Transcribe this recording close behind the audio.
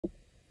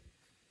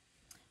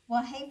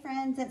Well, hey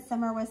friends, it's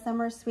Summer with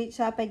Summer Sweet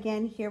Shop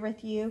again here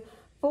with you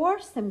for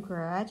some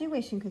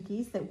graduation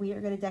cookies that we are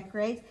going to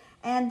decorate.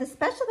 And the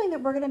special thing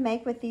that we're going to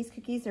make with these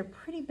cookies are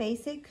pretty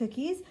basic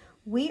cookies.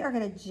 We are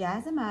going to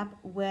jazz them up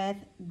with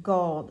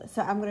gold.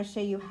 So I'm going to show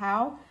you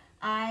how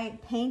I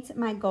paint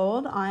my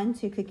gold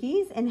onto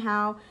cookies and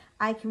how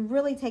I can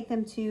really take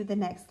them to the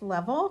next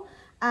level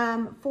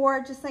for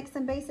just like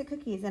some basic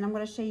cookies. And I'm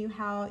going to show you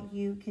how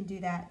you can do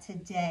that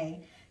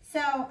today.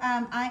 So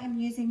I am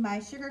using my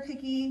sugar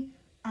cookie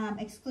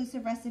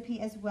exclusive recipe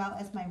as well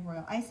as my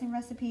royal icing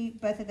recipe.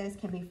 Both of those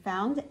can be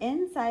found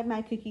inside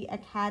my Cookie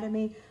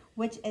Academy,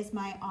 which is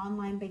my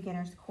online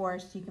beginners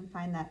course. You can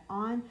find that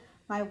on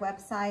my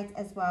website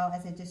as well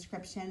as a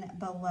description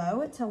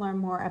below to learn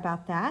more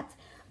about that.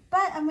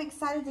 But I'm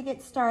excited to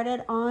get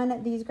started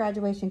on these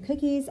graduation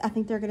cookies. I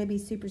think they're going to be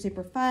super,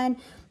 super fun.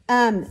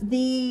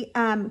 The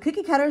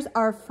cookie cutters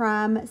are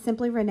from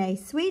Simply Renee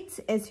Sweets,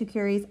 is who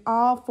carries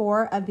all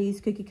 4 of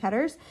these cookie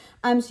cutters.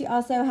 She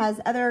also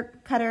has other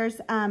cutters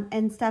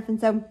and stuff,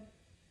 and so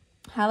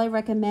highly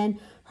recommend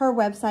her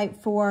website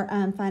for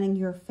finding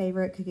your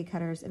favorite cookie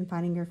cutters and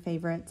finding your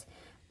favorite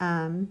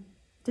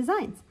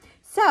designs.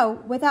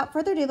 So without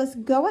further ado, let's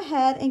go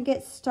ahead and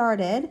get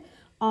started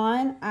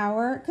on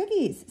our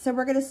cookies. So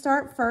we're going to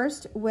start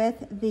first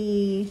with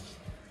the,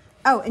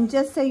 oh, and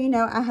just so you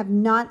know, I have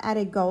not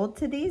added gold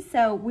to these.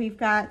 So we've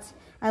got,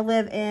 I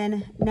live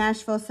in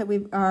Nashville, so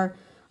we've got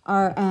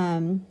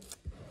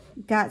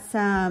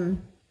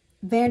some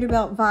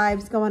Vanderbilt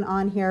vibes going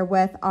on here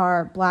with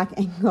our black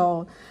and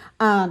gold.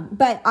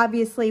 But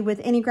obviously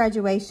with any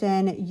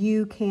graduation,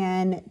 you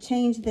can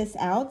change this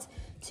out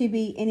to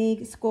be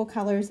any school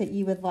colors that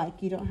you would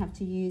like. You don't have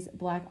to use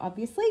black,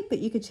 obviously, but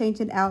you could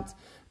change it out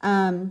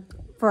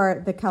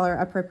for the color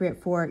appropriate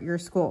for your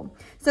school.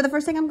 So the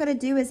first thing I'm going to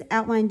do is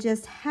outline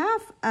just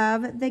half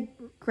of the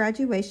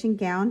graduation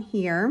gown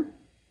here.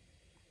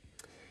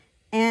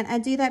 And I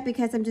do that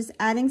because I'm just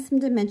adding some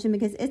dimension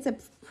because it's a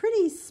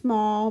pretty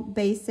small,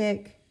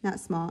 basic, not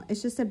small,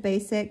 it's just a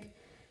basic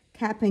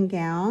cap and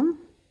gown,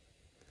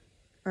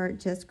 or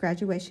just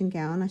graduation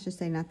gown, I should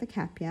say, not the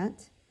cap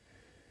yet.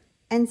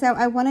 And so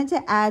I wanted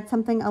to add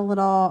something a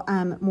little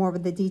more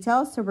with the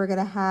details. So we're going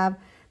to have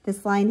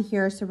this line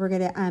here. So we're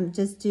going to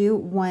just do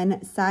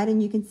one side.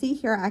 And you can see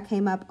here I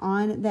came up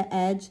on the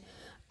edge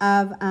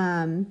of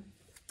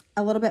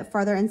a little bit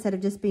farther. Instead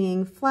of just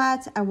being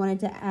flat, I wanted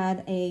to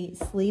add a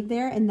sleeve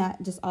there. And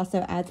that just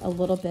also adds a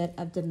little bit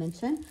of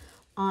dimension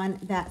on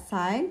that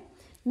side.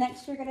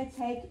 Next, you're going to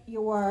take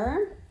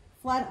your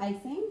flood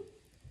icing.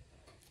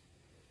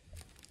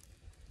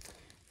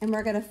 And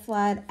we're going to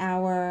flood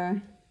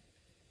our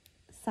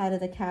side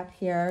of the cap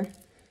here,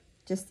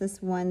 just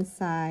this one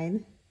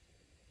side.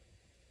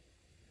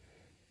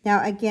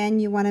 Now again,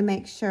 you want to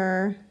make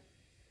sure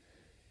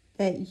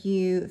that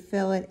you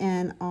fill it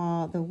in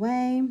all the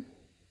way.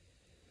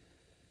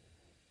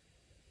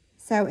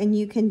 So, and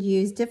you can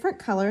use different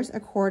colors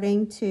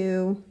according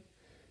to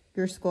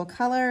your school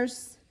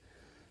colors.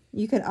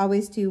 You could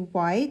always do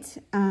white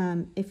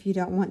if you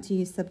don't want to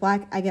use the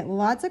black. I get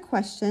lots of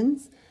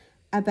questions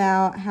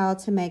about how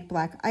to make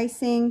black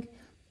icing.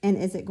 And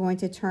is it going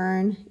to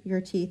turn your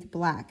teeth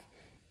black?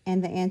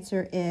 And the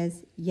answer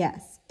is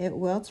yes, it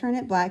will turn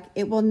it black.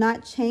 It will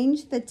not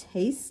change the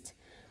taste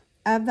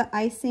of the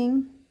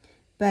icing,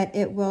 but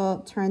it will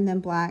turn them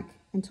black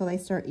until they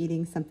start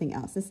eating something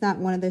else. It's not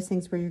one of those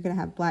things where you're going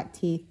to have black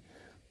teeth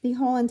the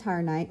whole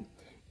entire night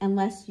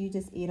unless you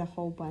just eat a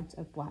whole bunch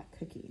of black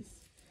cookies.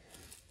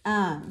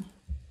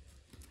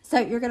 So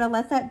you're going to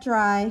let that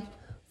dry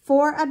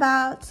for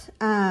about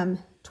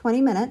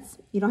 20 minutes.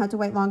 You don't have to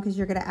wait long because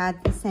you're going to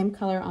add the same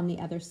color on the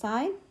other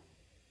side.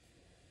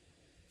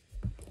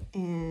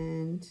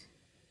 And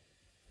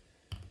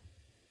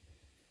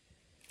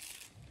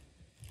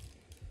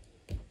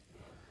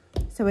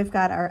so we've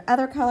got our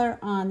other color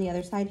on the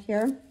other side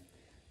here.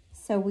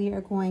 So we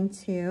are going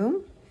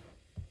to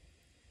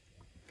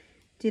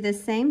do the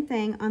same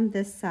thing on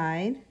this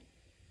side.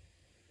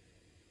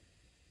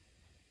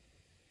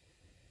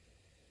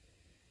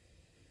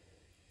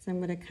 So I'm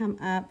going to come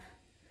up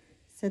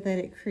so that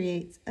it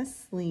creates a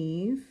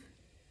sleeve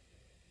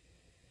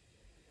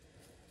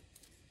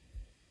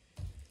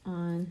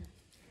on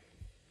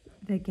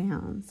the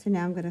gown. So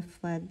now I'm going to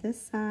flood this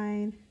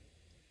side.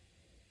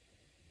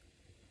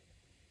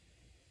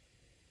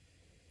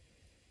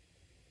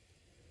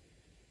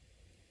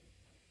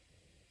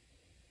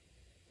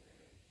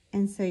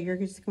 And so you're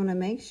just going to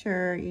make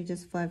sure you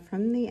just flood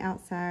from the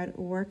outside,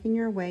 working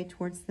your way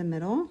towards the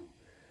middle.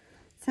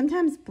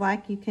 Sometimes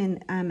black, you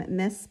can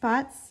miss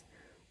spots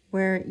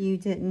where you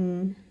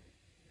didn't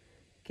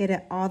get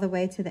it all the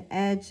way to the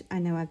edge. I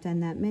know I've done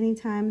that many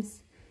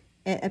times.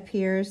 It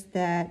appears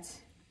that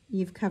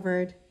you've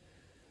covered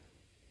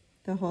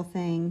the whole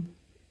thing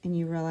and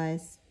you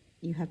realize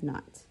you have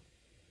not.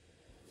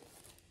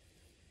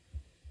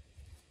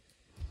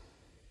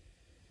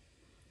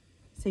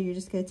 So you're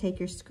just going to take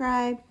your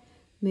scribe,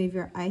 move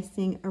your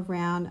icing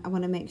around. I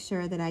want to make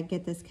sure that I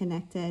get this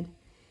connected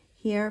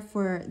here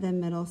for the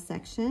middle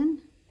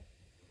section.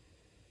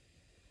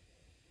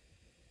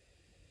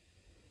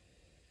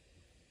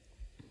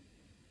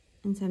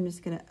 And so I'm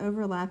just going to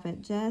overlap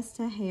it just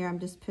a hair. I'm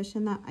just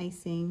pushing that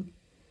icing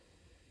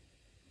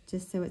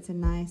just so it's a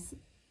nice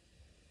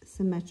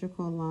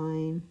symmetrical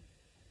line.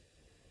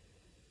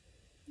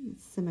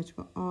 It's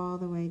symmetrical all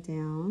the way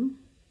down.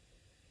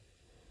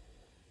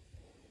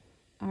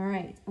 All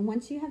right, and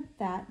once you have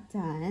that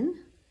done,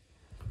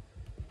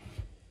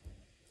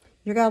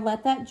 you're going to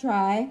let that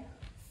dry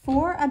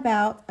for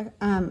about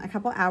a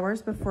couple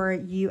hours before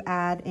you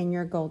add in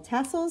your gold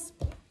tassels.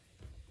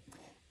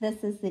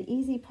 This is the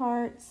easy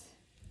part.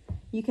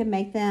 You can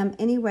make them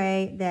any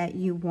way that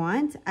you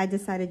want. I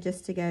decided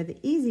just to go the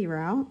easy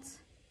route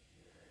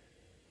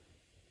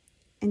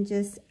and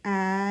just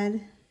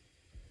add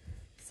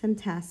some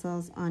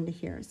tassels onto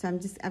here. So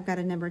I've got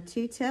a number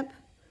 2 tip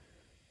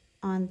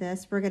on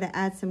this. We're going to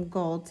add some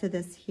gold to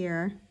this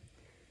here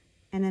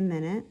in a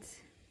minute.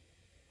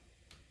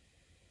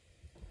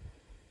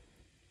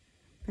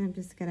 But I'm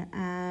just going to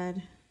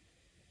add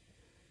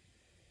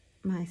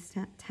my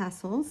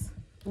tassels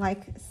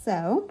like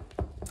so.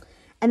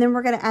 And then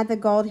we're going to add the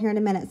gold here in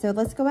a minute. So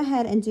let's go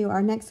ahead and do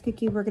our next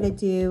cookie. We're going to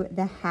do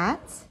the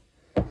hat.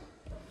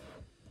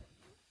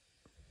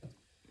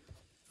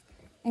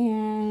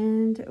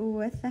 And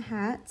with the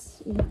hat,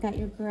 you've got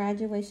your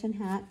graduation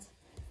hat.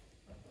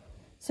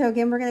 So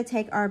again, we're going to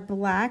take our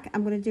black.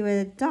 I'm going to do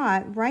a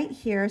dot right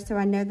here so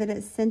I know that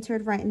it's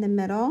centered right in the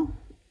middle.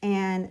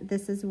 And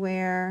this is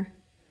where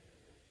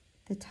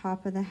the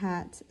top of the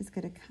hat is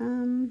going to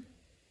come.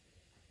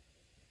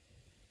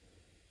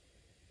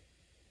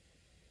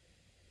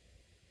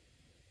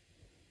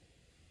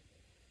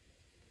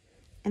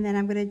 And then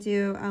I'm going to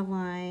do a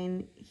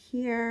line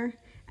here.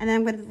 And then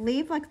I'm going to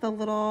leave like the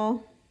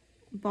little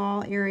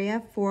ball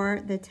area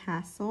for the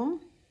tassel.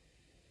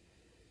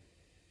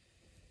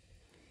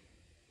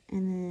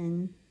 And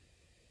then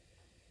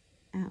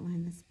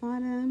outline this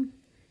bottom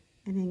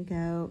and then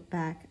go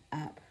back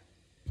up.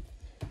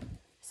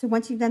 So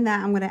once you've done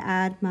that, I'm going to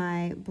add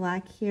my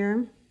black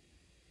here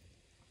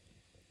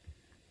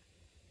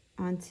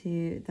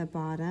onto the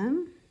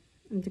bottom.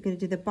 I'm going to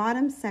do the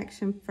bottom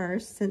section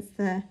first since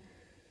the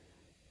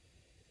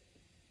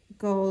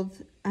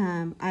gold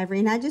ivory.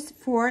 And I just,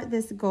 for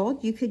this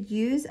gold, you could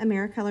use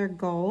Americolor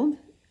gold.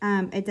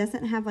 It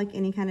doesn't have like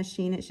any kind of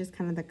sheen. It's just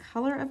kind of the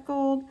color of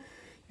gold.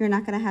 You're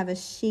not going to have a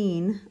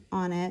sheen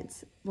on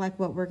it like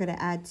what we're going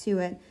to add to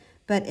it,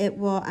 but it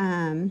will,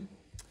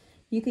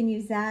 you can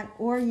use that,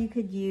 or you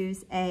could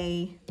use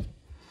a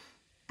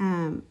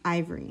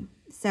ivory.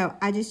 So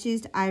I just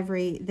used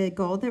ivory. The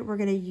gold that we're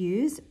going to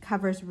use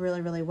covers really,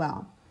 really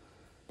well.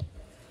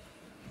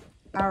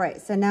 All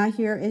right, so now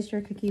here is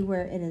your cookie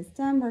where it is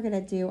done. We're going to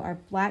do our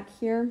black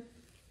here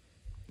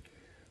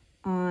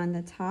on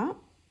the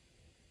top.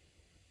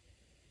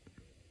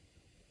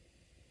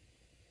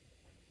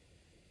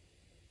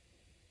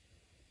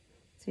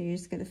 So you're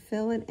just going to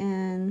fill it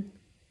in.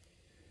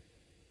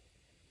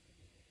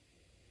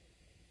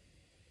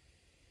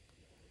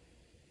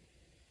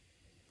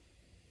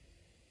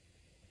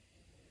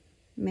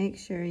 Make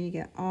sure you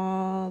get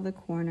all the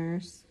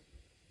corners.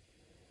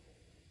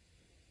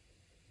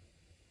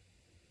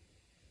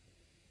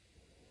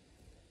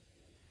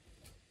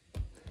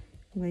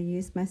 I'm going to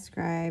use my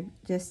scribe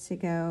just to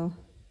go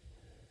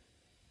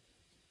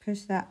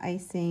push that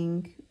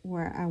icing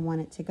where I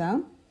want it to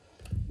go.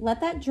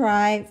 Let that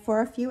dry for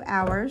a few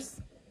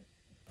hours.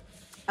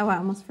 Oh, I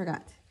almost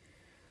forgot.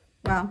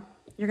 Well,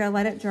 you're going to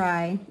let it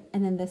dry,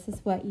 and then this is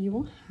what you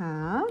will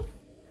have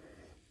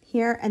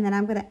here. And then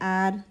I'm going to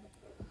add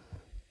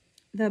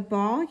the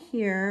ball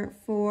here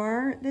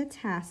for the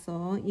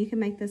tassel. You can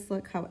make this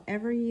look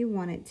however you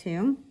want it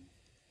to.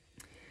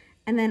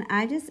 And then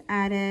I just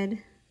added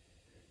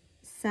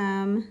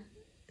some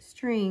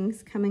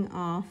strings coming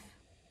off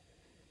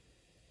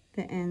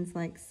the ends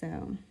like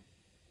so.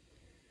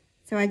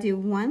 So I do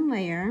one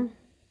layer,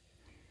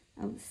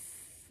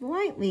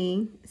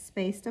 slightly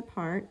spaced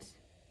apart,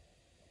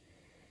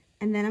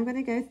 and then I'm going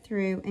to go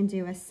through and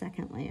do a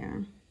second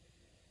layer,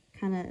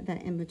 kind of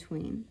that in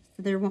between.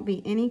 So there won't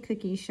be any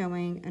cookies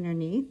showing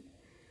underneath.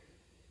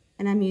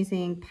 And I'm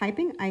using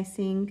piping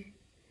icing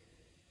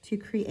to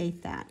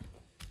create that.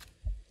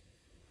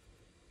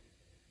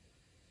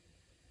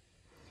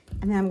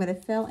 And then I'm going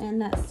to fill in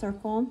that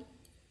circle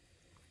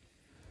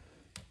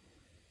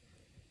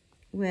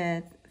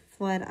with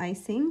flood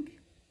icing.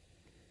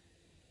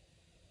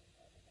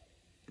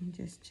 And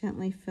just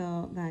gently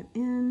fill that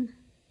in.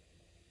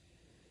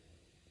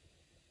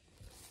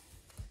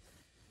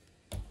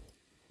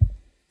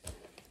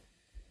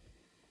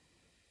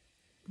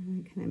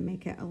 I'm going to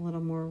make it a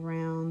little more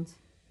round,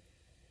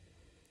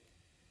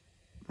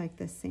 like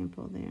this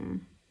sample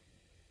there.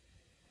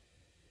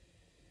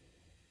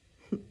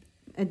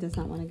 It does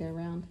not want to go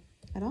round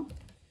at all.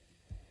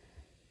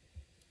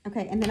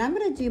 Okay, and then I'm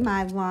going to do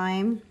my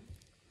lime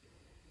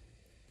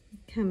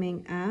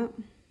coming up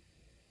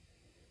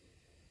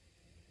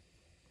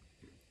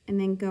and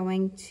then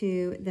going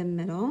to the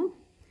middle,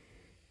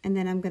 and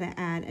then I'm going to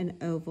add an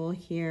oval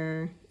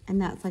here,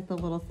 and that's like the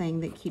little thing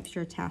that keeps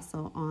your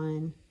tassel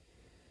on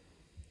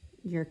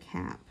your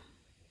cap.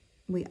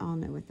 We all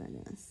know what that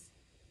is.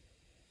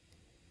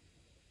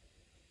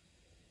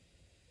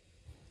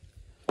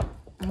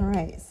 All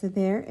right, so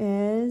there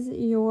is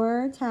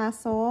your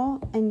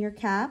tassel and your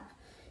cap.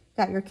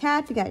 You got your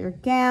cap, you got your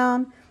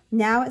gown.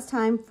 Now it's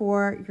time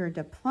for your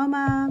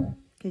diploma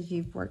because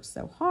you've worked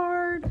so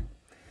hard.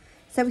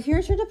 So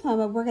here's your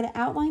diploma. We're going to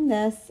outline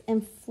this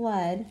and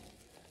flood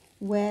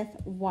with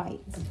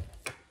white.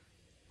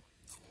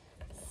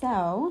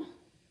 So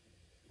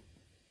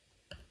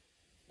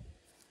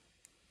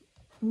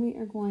we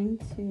are going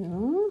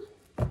to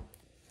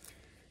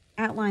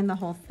outline the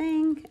whole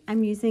thing.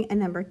 I'm using a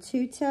number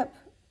 2 tip.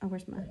 Oh,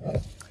 where's my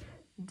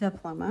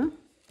diploma?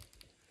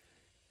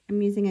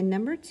 I'm using a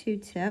number 2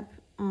 tip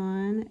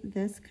on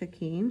this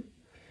cookie.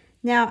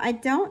 Now, I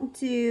don't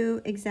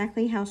do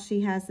exactly how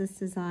she has this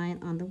design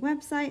on the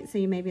website, so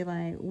you may be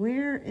like,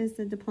 where is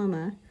the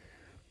diploma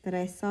that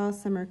I saw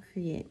Summer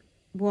create?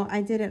 Well,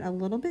 I did it a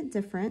little bit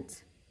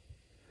different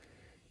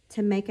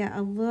to make it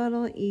a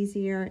little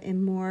easier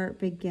and more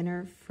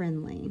beginner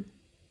friendly.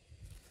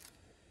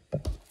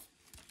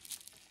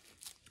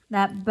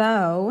 That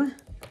bow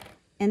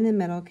in the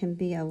middle can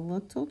be a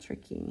little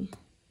tricky.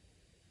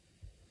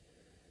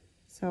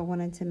 So I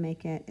wanted to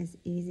make it as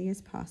easy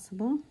as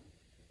possible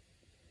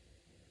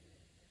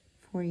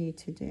for you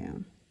to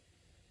do.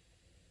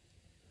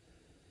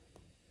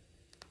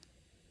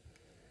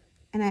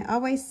 And I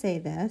always say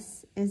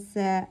this, is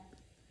that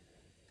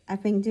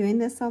I've been doing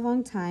this a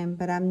long time,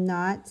 but I'm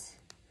not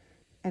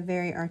a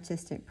very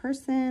artistic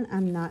person.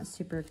 I'm not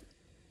super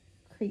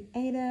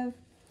creative.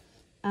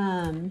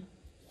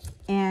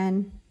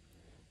 And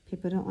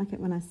people don't like it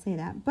when I say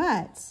that.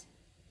 But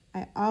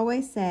I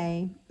always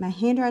say my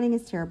handwriting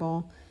is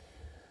terrible.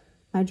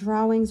 My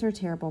drawings are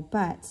terrible.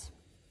 But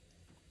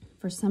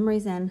for some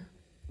reason,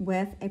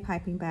 with a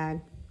piping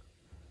bag,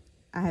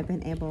 I have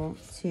been able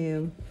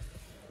to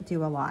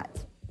do a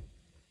lot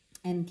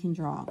and can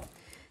draw.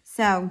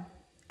 So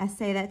I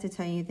say that to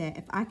tell you that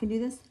if I can do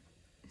this,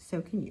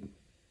 so can you.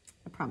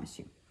 I promise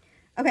you.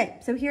 Okay,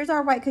 so here's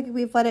our white cookie.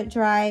 We've let it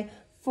dry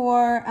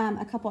for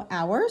a couple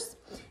hours,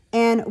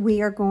 and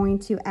we are going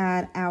to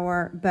add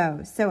our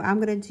bow. So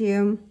I'm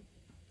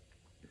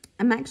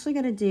actually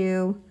going to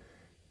do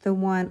the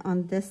one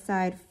on this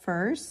side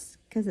first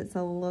because it's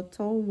a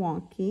little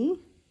wonky.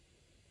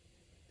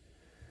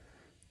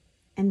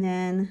 And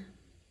then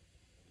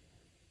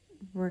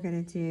we're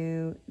going to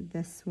do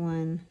this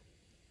one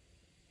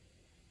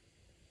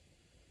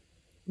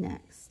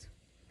next.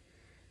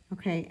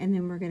 Okay, and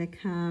then we're going to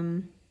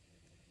come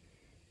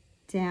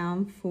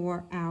down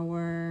for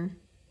our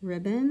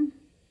ribbon,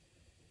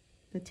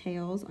 the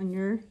tails on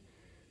your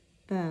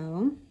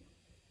bow.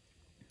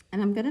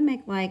 And I'm going to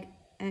make like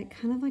a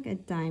kind of like a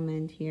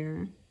diamond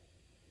here.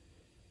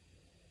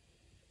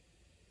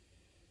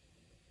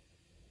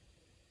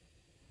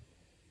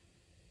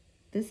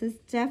 This is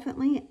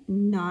definitely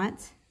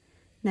not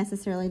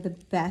necessarily the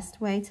best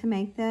way to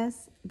make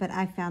this, but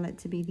I found it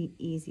to be the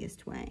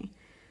easiest way.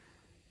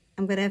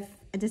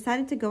 I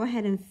decided to go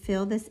ahead and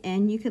fill this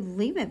in. You could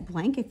leave it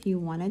blank if you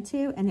wanted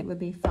to, and it would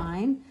be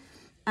fine.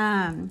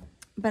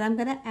 But I'm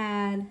gonna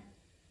add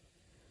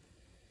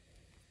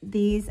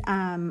these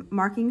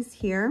markings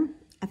here.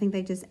 I think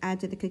they just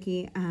add to the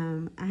cookie.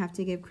 I have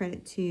to give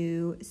credit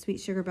to Sweet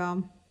Sugar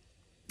Belle.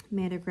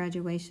 Made a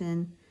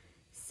graduation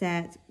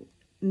set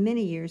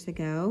many years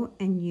ago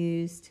and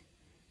used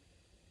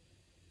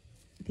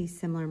these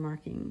similar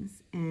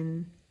markings,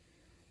 and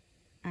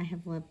I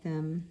have loved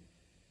them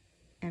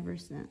ever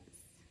since.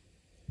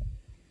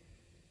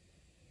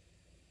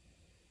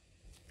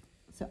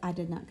 So I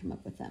did not come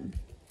up with them.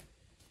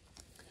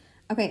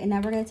 Okay, and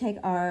now we're going to take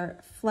our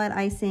flood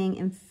icing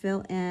and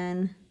fill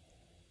in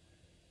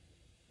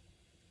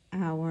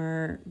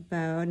our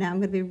bow. Now I'm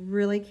going to be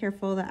really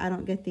careful that I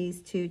don't get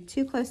these two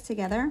too close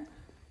together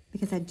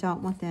because I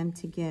don't want them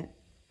to get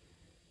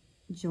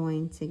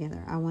joined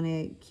together. I want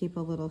to keep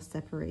a little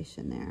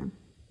separation there.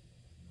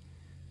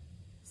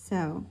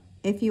 So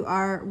if you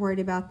are worried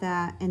about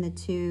that and the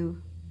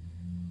two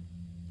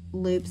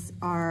loops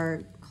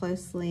are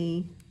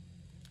closely,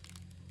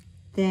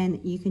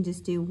 then you can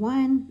just do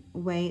one,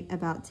 wait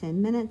about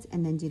 10 minutes,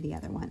 and then do the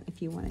other one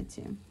if you wanted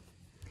to.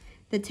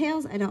 The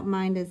tails I don't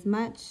mind as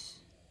much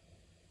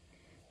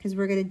because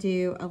we're going to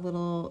do a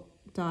little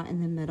dot in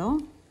the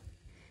middle,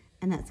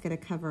 and that's going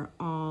to cover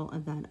all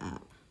of that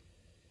up.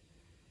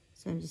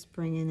 So I'm just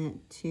bringing it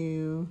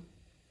to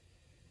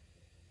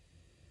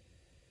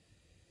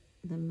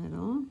the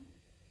middle,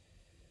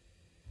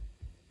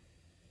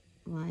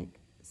 like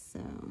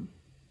so.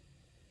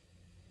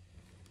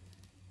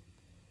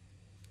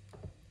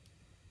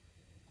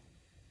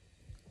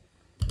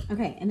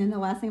 Okay, and then the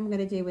last thing I'm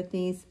going to do with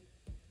these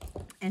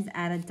is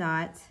add a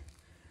dot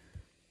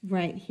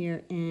right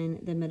here in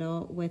the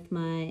middle with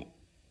my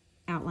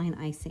outline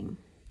icing.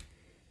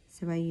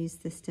 So I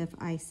used the stiff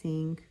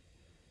icing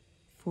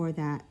for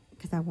that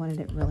because I wanted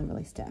it really,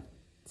 really stiff.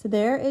 So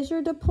there is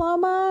your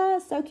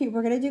diploma. So cute.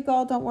 We're going to do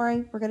gold. Don't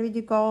worry. We're going to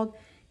do gold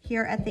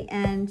here at the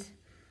end.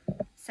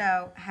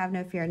 So have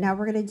no fear. Now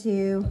we're going to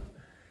do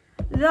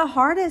the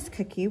hardest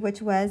cookie,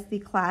 which was the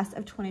class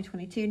of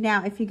 2022.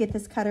 Now, if you get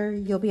this cutter,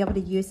 you'll be able to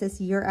use this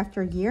year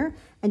after year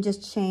and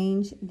just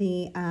change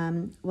the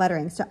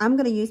lettering. So I'm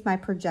going to use my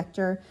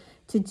projector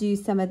to do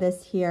some of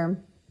this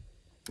here.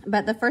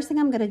 But the first thing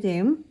I'm going to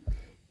do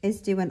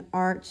is do an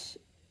arch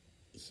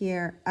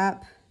here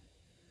up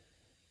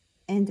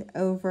and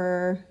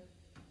over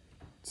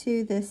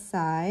to this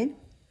side.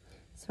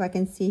 So I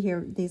can see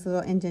here these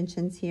little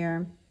indentions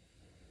here.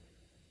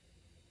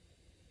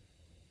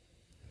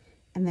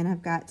 And then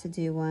I've got to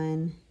do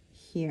one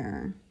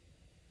here.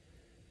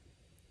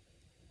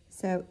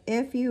 So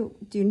if you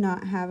do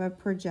not have a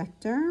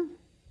projector,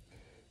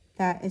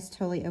 that is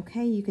totally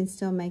okay. You can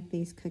still make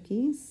these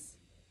cookies.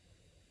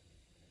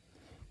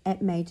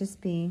 It may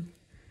just be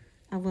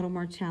a little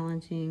more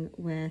challenging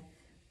with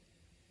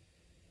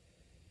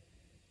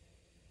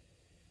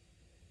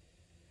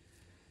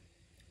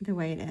the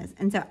way it is.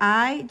 And so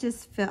I'm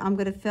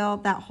going to fill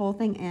that whole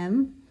thing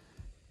in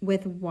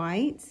with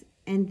white.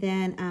 And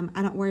then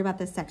I don't worry about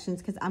the sections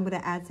because I'm going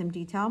to add some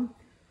detail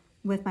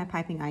with my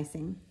piping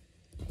icing.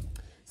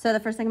 So the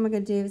first thing I'm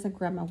going to do is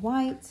grab my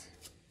white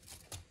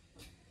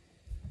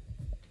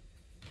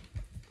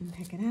and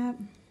pick it up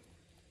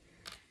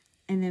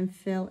and then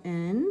fill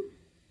in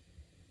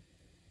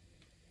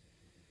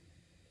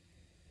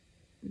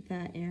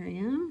that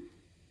area.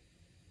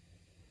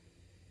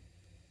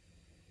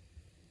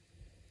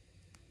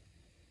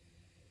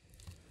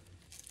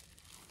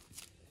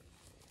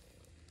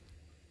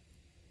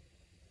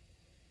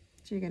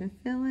 So you're going to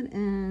fill it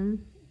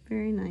in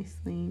very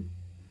nicely.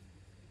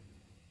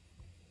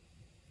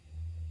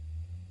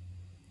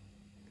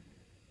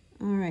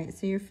 All right,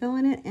 so you're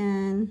filling it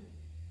in.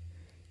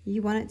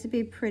 You want it to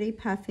be pretty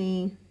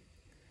puffy.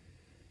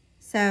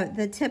 So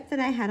the tip that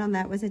I had on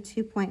that was a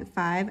 2.5.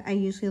 I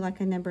usually like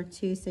a number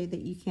 2 so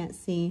that you can't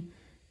see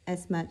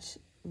as much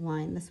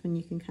line. This one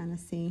you can kind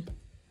of see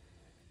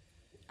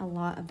a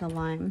lot of the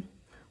line.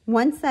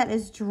 Once that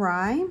is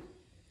dry,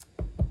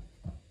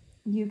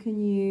 you can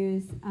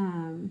use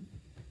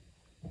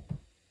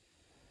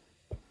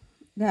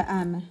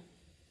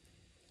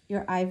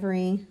your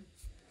ivory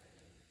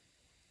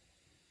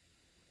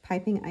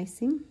piping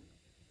icing,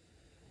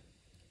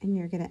 and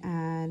you're going to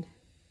add,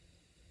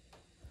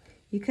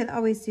 you could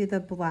always do the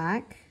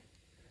black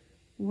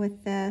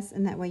with this,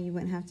 and that way you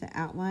wouldn't have to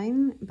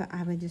outline, but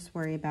I would just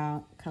worry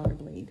about color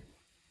bleed.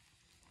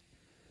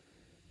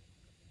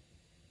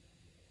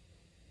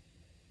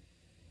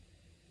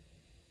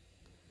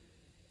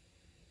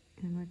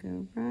 And we'll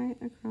go right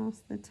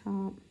across the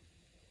top.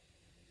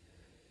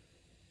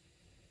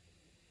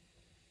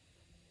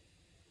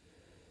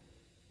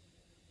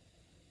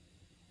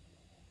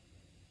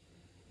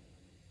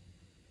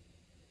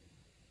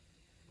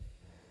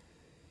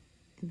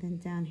 And then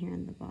down here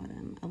in the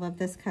bottom. I love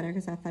this cutter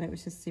because I thought it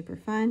was just super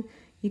fun.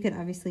 You could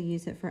obviously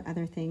use it for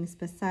other things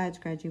besides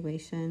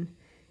graduation.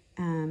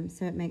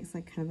 So it makes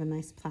like kind of a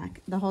nice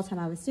plaque. The whole time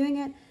I was doing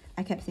it,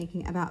 I kept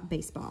thinking about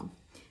baseball.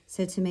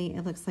 So to me,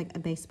 it looks like a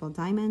baseball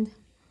diamond.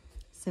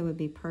 So it would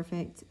be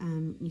perfect.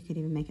 You could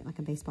even make it like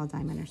a baseball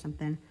diamond or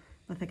something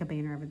with like a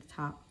banner over the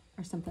top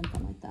or something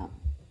fun like that.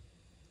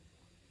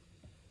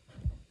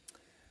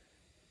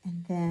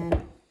 And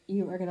then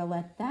you are gonna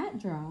let that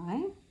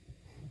dry.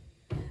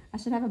 I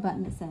should have a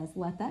button that says,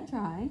 let that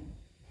dry.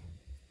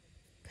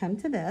 Come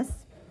to this.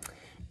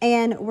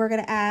 And we're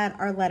gonna add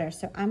our letters.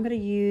 So I'm gonna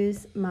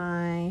use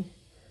my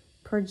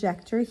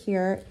projector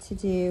here to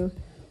do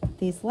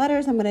these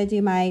letters. I'm going to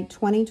do my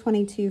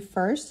 2022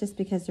 first, just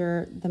because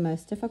they're the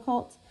most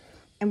difficult.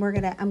 And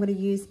I'm going to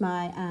use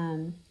my,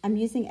 I'm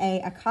using a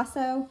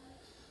Picasso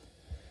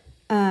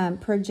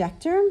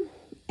projector,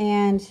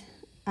 and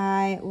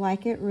I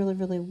like it really,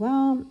 really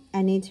well.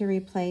 I need to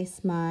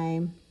replace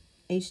my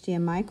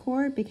HDMI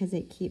cord because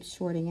it keeps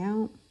shorting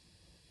out.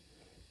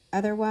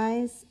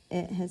 Otherwise,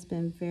 it has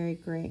been very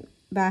great.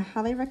 But I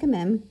highly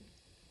recommend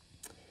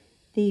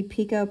the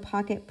Pico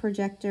Pocket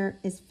Projector.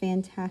 Is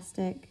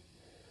fantastic.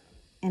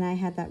 And I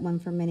had that one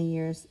for many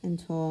years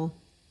until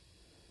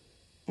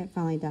it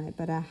finally died,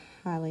 but I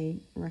highly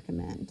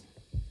recommend.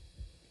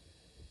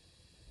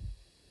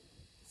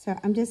 So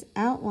I'm just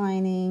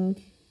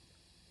outlining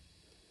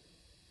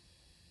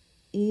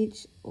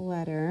each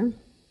letter.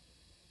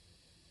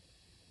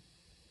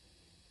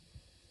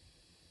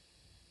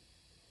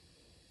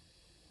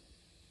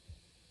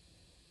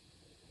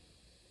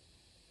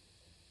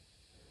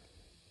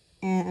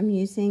 And I'm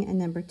using a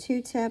number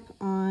 2 tip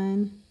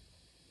on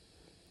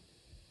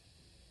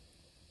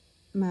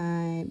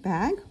my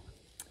bag,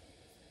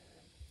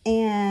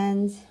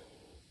 and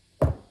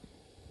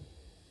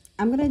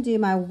I'm going to do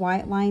my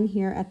white line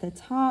here at the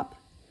top.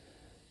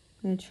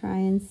 I'm going to try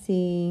and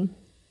see,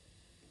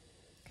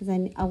 because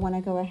I want to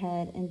go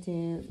ahead and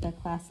do the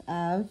class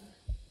of.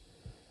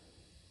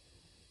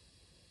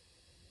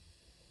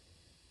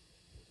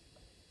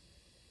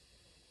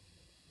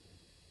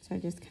 So I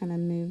just kind of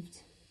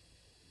moved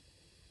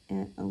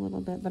it a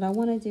little bit, but I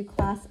want to do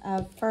class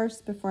of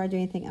first before I do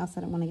anything else.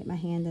 I don't want to get my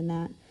hand in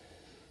that.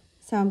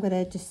 So I'm going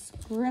to just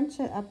scrunch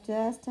it up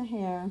just a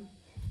hair,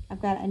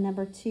 I've got a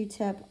number 2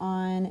 tip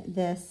on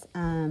this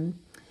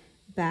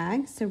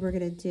bag. So we're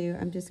going to do,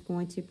 I'm just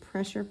going to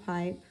pressure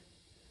pipe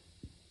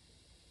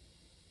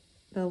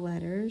the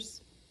letters.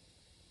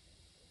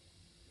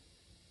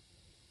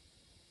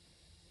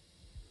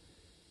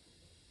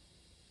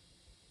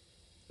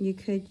 You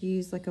could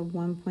use like a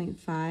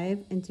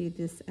 1.5 and do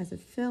this as a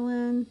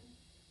fill-in.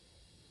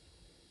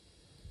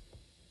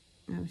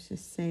 I was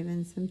just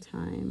saving some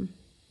time.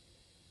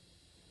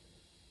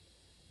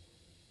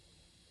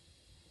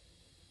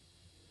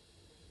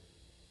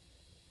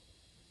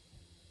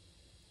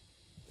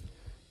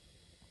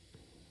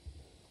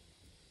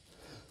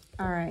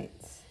 All right.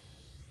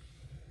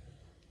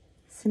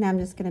 So now I'm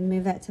just going to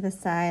move that to the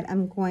side.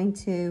 I'm going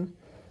to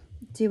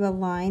do a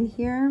line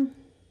here.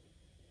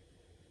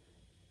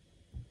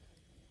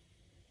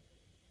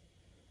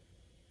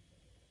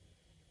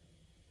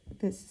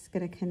 This is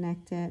going to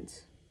connect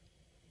it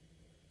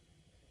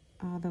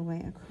all the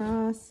way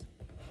across.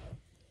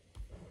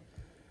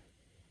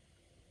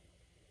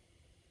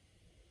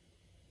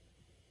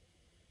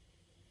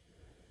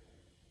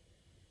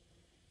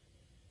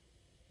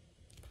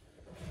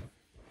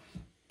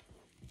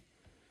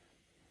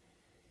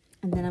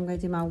 And then I'm going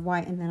to do my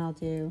white, and then I'll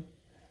do,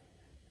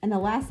 and the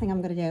last thing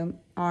I'm going to do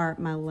are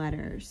my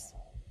letters.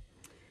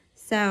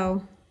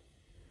 So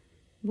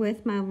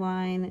with my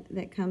line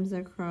that comes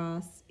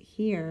across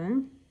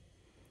here,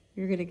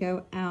 you're going to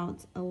go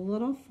out a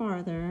little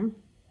farther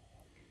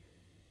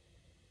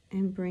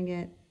and bring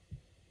it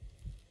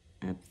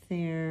up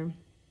there,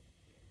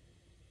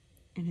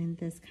 and then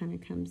this kind of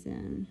comes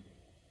in.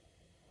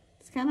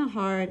 It's kind of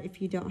hard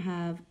if you don't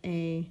have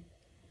a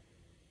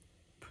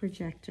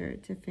projector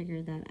to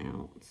figure that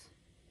out.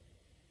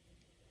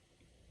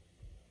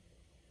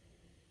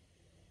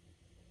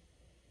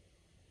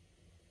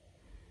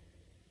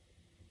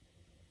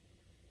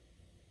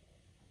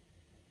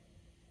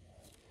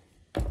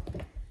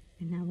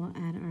 And now we'll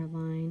add our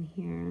line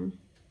here.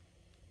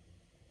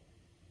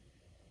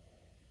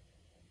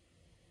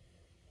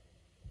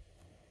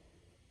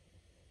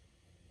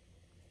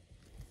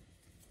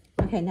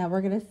 Okay, now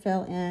we're going to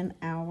fill in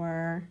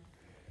our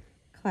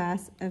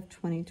class of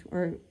 20,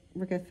 or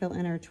we're going to fill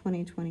in our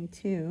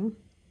 2022.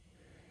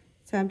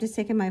 So I'm just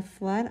taking my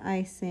flood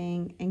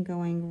icing and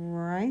going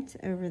right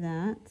over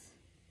that.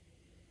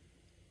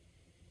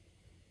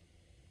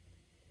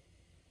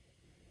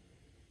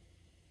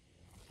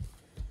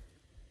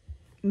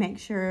 Make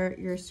sure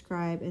your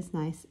scribe is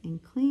nice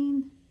and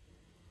clean.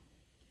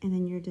 And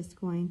then you're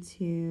just going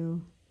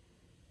to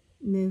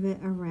move it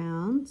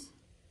around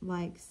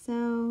like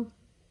so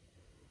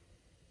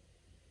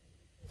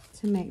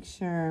to make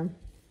sure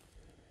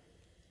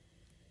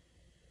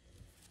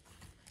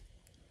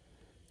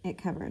it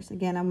covers.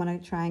 Again, I'm going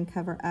to try and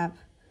cover up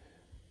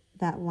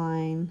that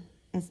line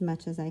as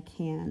much as I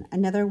can.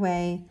 Another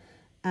way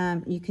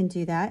you can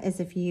do that is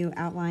if you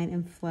outline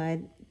and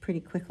flood pretty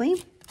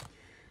quickly,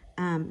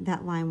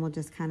 that line will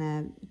just kind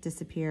of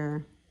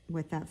disappear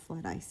with that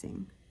flood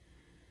icing.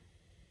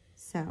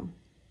 So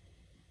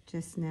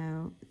just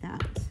know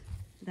that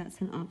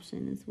that's an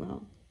option as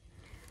well.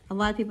 A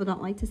lot of people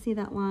don't like to see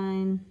that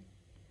line,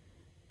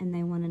 and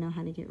they want to know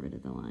how to get rid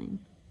of the line.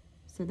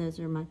 So those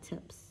are my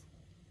tips.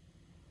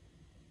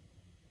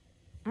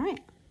 All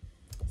right,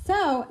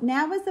 so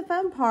now is the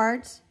fun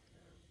part.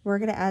 We're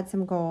going to add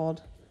some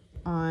gold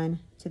on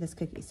to this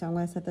cookie. So I'm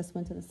going to set this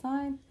one to the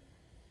side.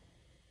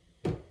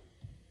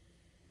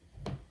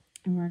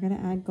 And we're going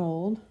to add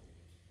gold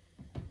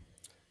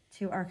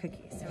to our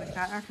cookies. So we've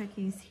got our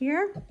cookies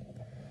here.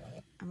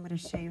 I'm going to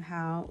show you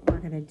how we're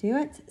going to do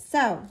it.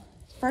 So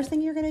first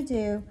thing you're going to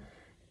do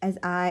is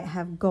I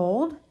have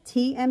gold,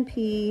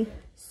 TMP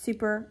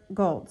Super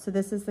Gold. So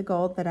this is the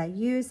gold that I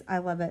use. I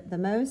love it the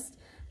most.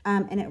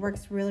 And it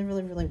works really,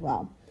 really, really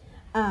well.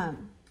 I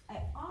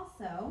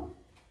also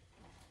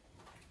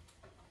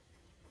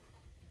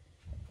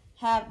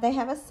they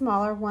have a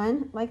smaller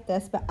one like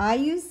this, but I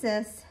use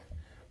this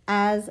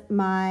as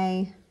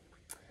my,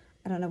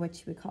 I don't know what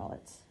you would call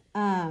it,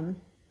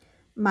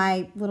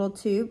 my little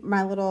tube,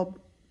 my little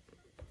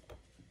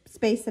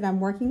space that I'm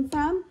working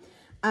from.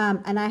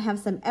 And I have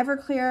some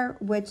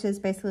Everclear, which is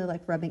basically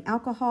like rubbing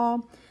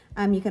alcohol.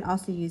 You can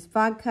also use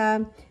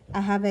vodka. I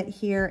have it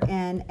here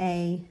in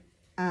a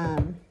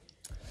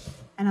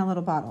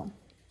little bottle.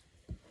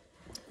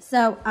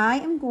 So I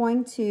am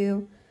going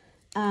to,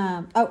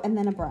 oh, and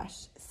then a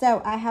brush.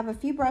 So I have a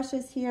few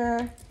brushes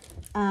here.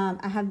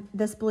 I have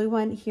this blue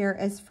one here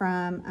is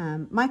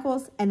from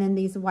Michael's, and then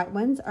these white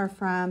ones are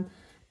from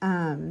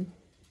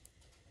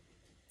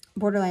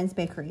Borderlands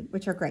Bakery,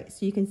 which are great.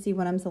 So you can see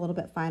one of them's a little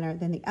bit finer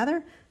than the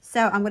other.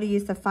 So I'm going to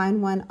use the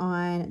fine one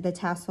on the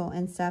tassel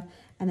and stuff,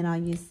 and then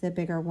I'll use the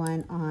bigger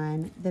one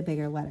on the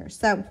bigger letters.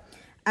 So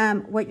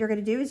what you're going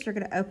to do is you're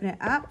going to open it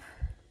up,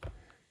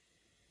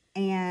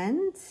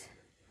 and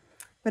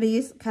I'm going to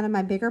use kind of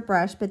my bigger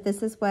brush, but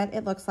this is what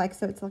it looks like.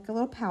 So it's like a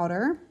little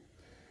powder,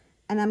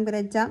 and I'm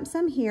going to dump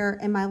some here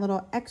in my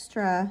little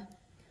extra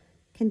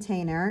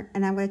container,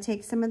 and I'm going to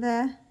take some of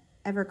the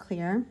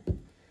Everclear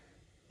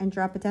and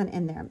drop it down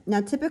in there.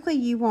 Now, typically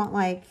you want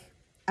like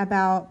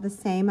about the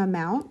same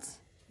amount.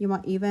 You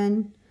want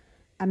even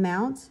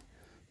amount.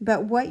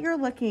 But what you're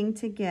looking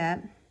to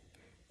get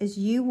is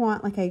you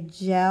want like a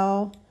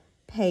gel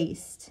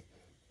paste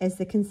is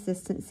the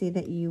consistency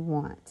that you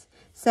want.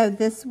 So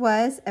this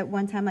was at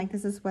one time, like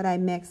this is what I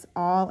mix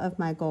all of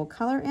my gold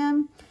color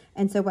in.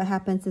 And so what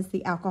happens is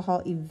the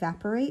alcohol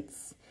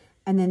evaporates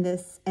and then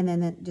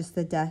just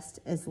the dust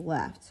is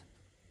left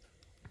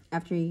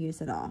after you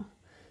use it all.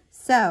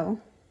 So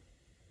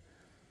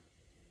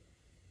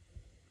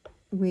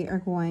we are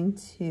going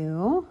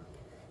to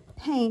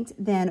paint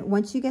then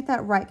once you get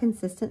that right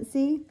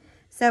consistency.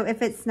 So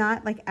if it's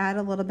not, like add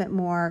a little bit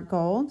more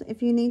gold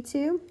if you need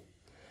to.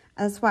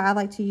 That's why I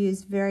like to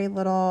use very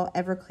little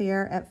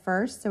Everclear at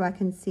first so I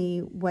can see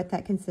what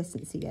that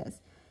consistency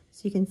is.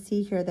 So you can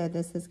see here that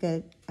this is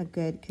a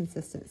good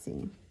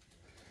consistency.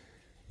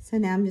 So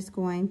now I'm just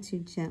going to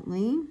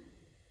gently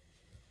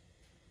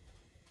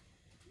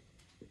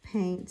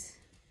paint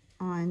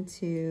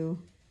onto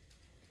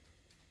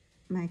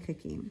my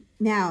cookie.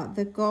 Now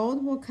the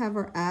gold will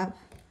cover up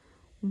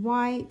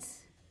white,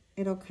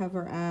 it'll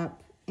cover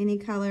up any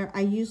color.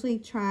 I usually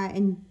try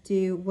and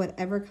do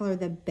whatever color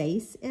the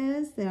base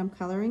is that I'm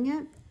coloring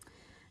it.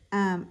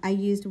 I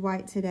used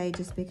white today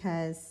just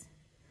because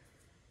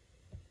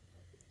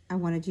I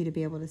wanted you to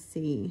be able to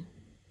see.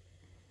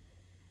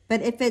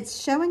 But if it's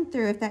showing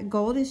through, if that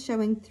gold is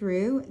showing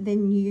through,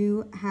 then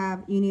you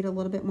need a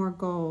little bit more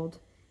gold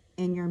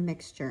in your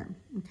mixture,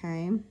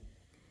 okay?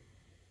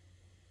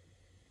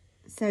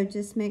 So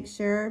just make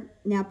sure.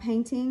 Now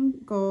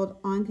painting gold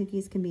on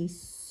cookies can be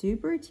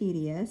super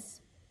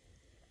tedious.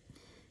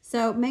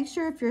 So make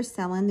sure if you're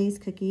selling these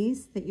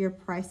cookies that you're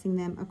pricing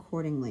them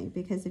accordingly,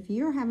 because if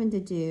you're having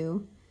to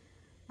do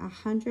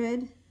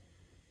 100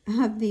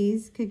 of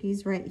these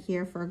cookies right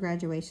here for a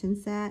graduation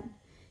set,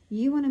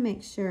 you want to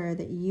make sure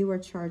that you are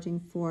charging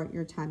for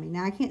your timing.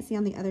 Now I can't see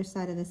on the other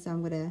side of this, so I'm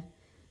going to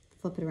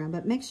flip it around,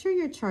 but make sure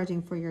you're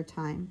charging for your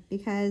time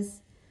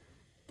because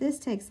this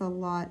takes a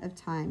lot of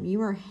time.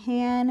 You are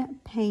hand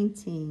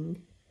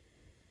painting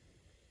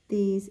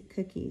these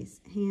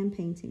cookies, hand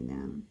painting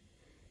them.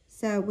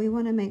 So we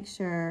want to make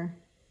sure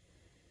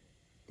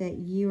that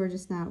you are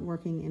just not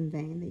working in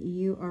vain, that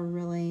you are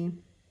really,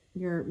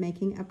 you're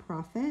making a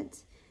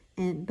profit,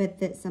 but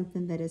that's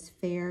something that is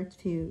fair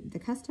to the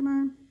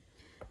customer,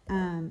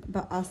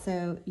 but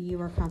also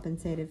you are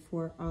compensated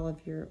for all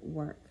of your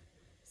work.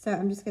 So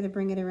I'm just going to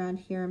bring it around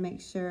here and make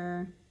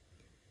sure,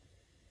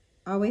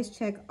 always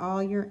check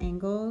all your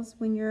angles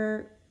when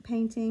you're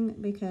painting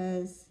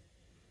because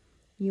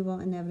you will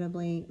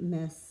inevitably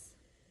miss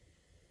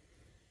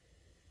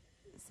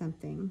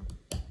something.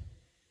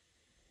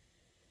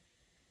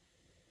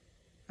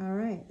 All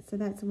right, so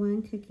that's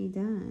one cookie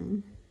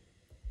done.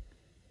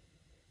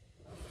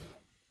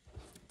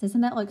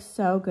 Doesn't that look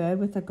so good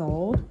with the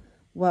gold?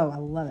 Whoa, I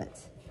love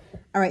it.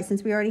 All right,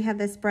 since we already have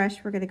this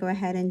brush, we're going to go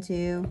ahead and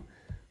do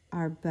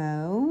our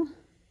bow.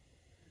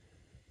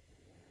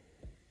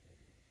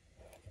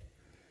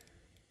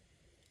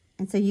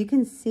 And so you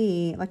can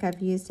see, like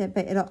I've used it,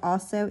 but it'll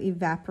also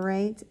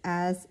evaporate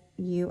as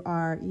you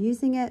are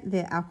using it.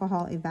 The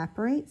alcohol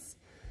evaporates.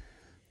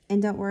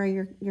 And don't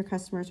worry, your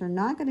customers are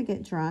not going to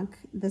get drunk.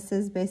 This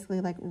is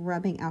basically like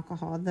rubbing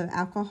alcohol. The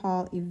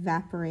alcohol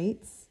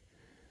evaporates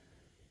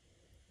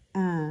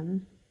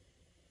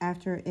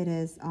after it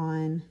is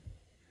on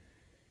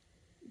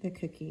the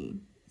cookie.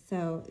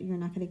 So you're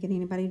not going to get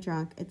anybody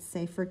drunk. It's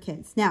safe for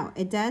kids. Now,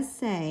 it does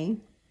say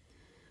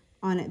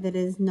on it that it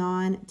is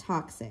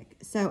non-toxic.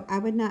 So I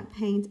would not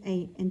paint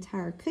an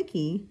entire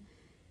cookie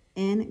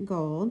in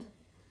gold,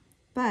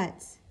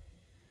 but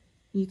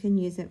you can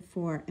use it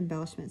for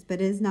embellishments. But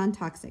it is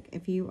non-toxic.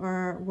 If you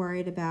are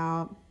worried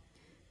about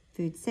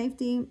food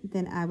safety,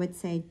 then I would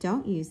say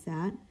don't use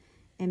that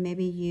and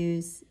maybe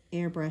use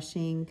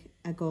airbrushing,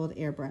 a gold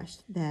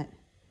airbrush that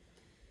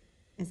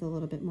is a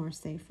little bit more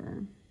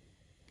safer.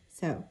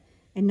 So,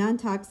 and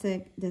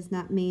non-toxic does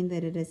not mean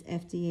that it is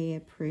FDA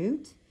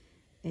approved.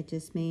 It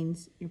just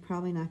means you're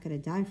probably not going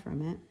to die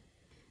from it,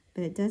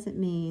 but it doesn't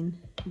mean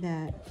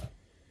that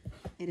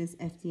it is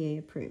FDA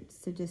approved.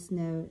 So just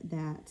know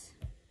that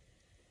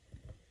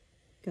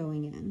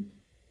going in.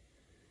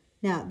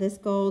 Now, this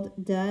gold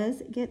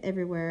does get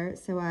everywhere,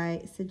 so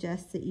I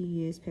suggest that you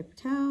use paper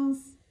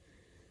towels.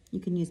 You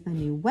can use my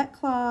new wet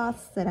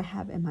cloths that I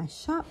have in my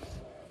shop.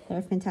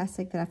 They're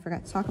fantastic that I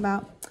forgot to talk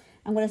about.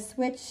 I'm going to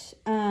switch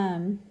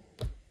and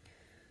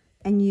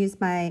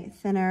use my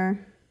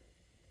thinner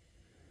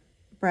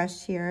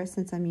brush here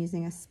since I'm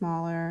using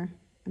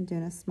I'm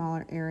doing a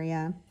smaller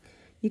area.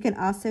 You can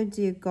also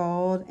do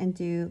gold and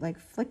do like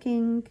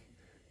flicking,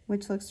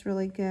 which looks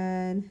really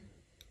good.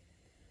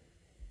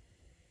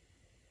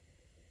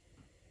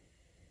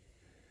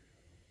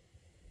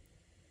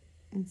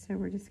 And so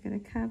we're just going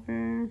to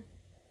cover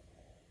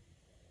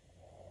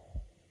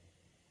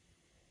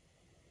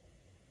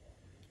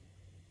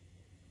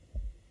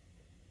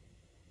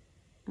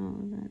all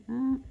of that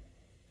up.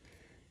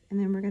 And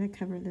then we're going to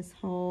cover this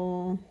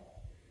whole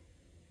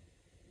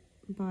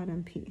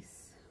bottom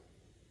piece.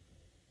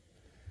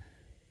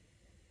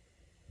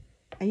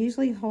 I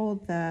usually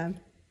hold the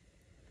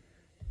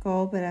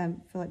gold, but I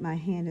feel like my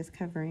hand is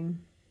covering.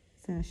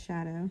 It's in a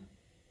shadow.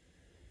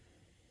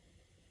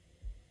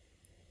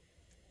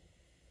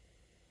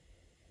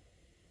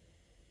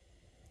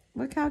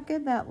 Look how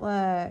good that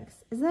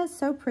looks. Isn't that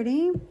so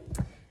pretty?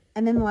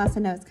 And then the last, I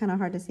know it's kind of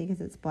hard to see because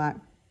it's black.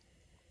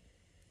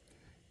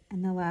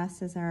 And the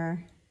last is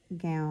our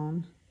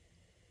gown.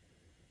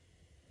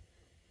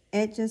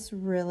 It just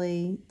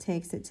really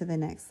takes it to the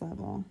next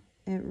level.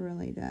 It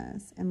really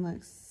does, and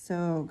looks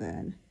so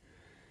good.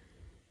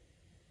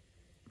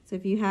 So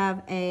if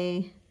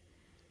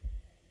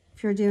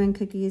you're doing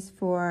cookies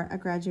for a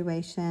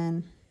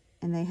graduation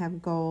and they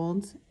have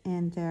gold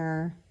in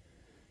their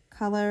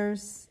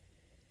colors,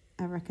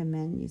 I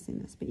recommend using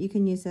this. But you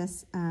can use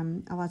this,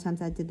 a lot of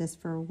times I did this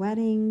for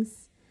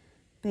weddings,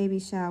 baby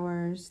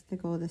showers. The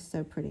gold is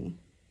so pretty.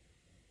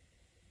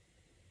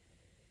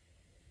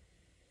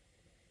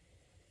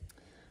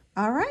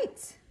 All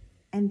right,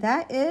 and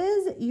that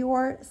is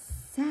your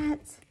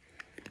set.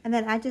 And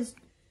then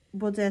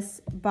we'll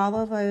just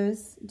ball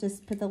those,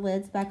 just put the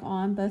lids back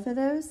on both of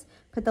those,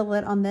 put the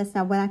lid on this.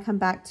 Now when I come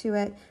back to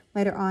it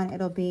later on,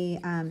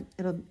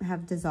 it'll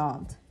have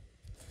dissolved.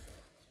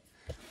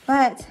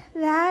 But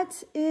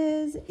that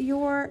is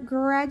your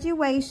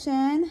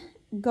graduation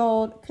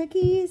gold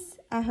cookies.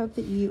 I hope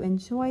that you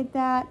enjoyed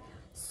that.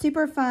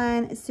 Super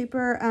fun,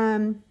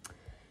 super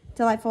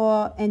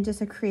delightful, and just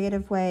a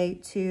creative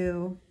way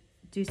to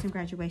do some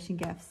graduation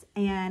gifts.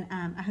 And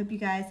I hope you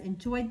guys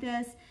enjoyed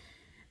this.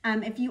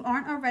 If you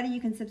aren't already,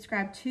 you can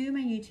subscribe to my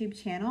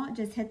YouTube channel.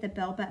 Just hit the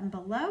bell button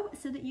below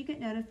so that you get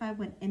notified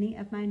when any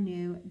of my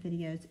new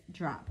videos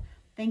drop.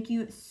 Thank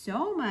you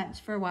so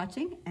much for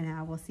watching, and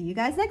I will see you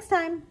guys next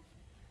time.